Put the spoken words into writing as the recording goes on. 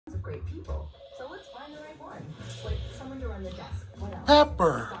people. So let's find the right one. Like someone to run the desk. What else?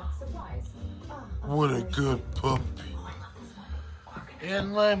 Pepper. Stock supplies. What a good puppy.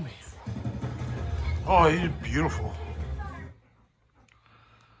 And Lemmy. Oh, he's beautiful.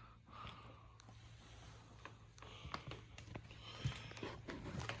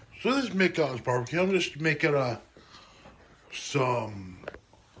 So this is McDonald's barbecue. I'm just making some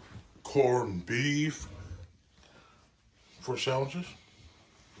corned beef for sandwiches.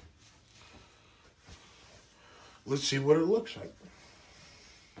 Let's see what it looks like.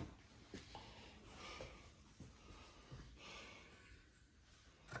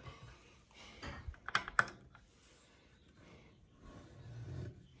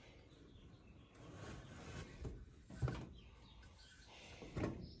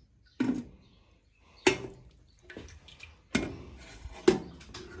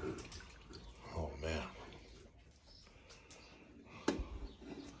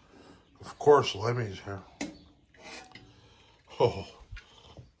 Of course, Lemmy's here. Oh.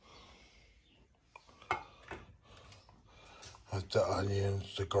 That's the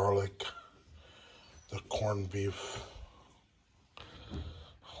onions, the garlic, the corned beef.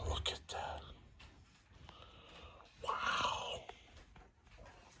 Look at that. Wow.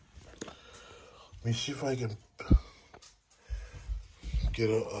 Let me see if I can get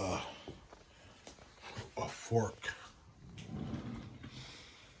a fork.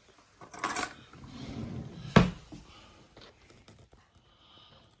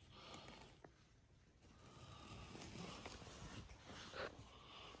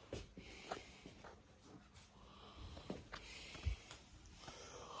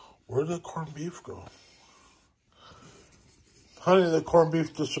 Where'd the corned beef go? Honey, the corned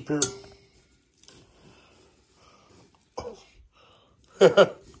beef disappeared.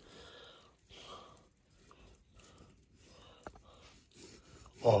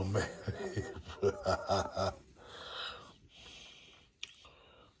 Oh, man.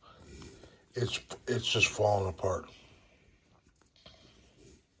 It's just falling apart.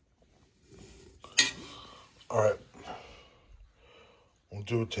 All right. We'll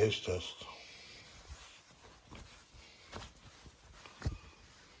do a taste test.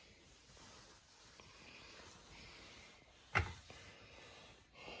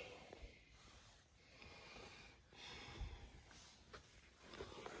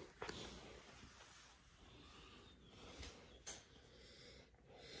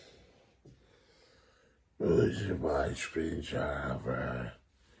 This is my speech. I have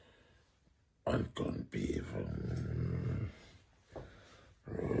uncorned beef and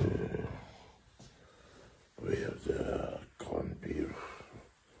we have the corned beef.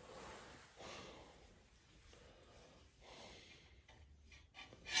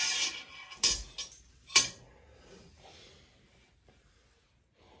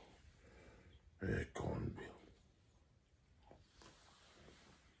 Corned beef.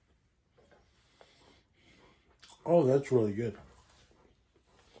 Oh, that's really good.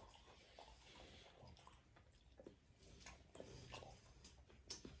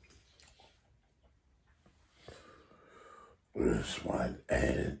 This one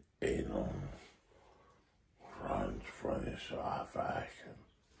and runs from this off action.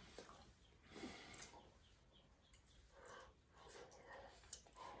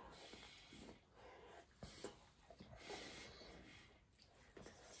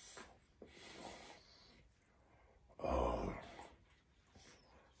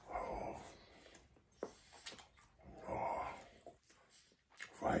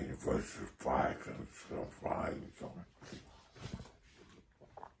 Fighting versus fighting, still fighting something.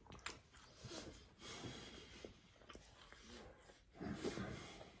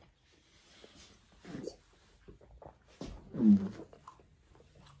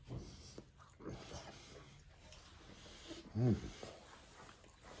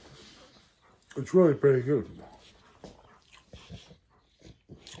 It's really pretty good.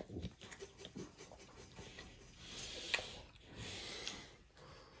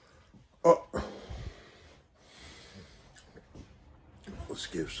 Oh, let's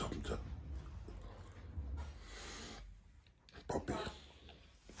give something to Puppy.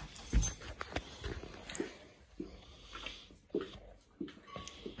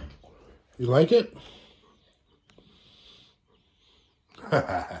 You like it? There's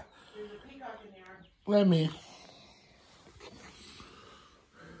a peacock in there. Let me.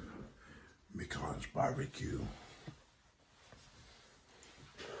 McDonald's barbecue.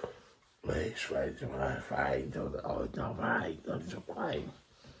 Place right to my fight. Oh, no, right. That's so quiet.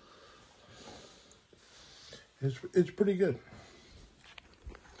 It's pretty good.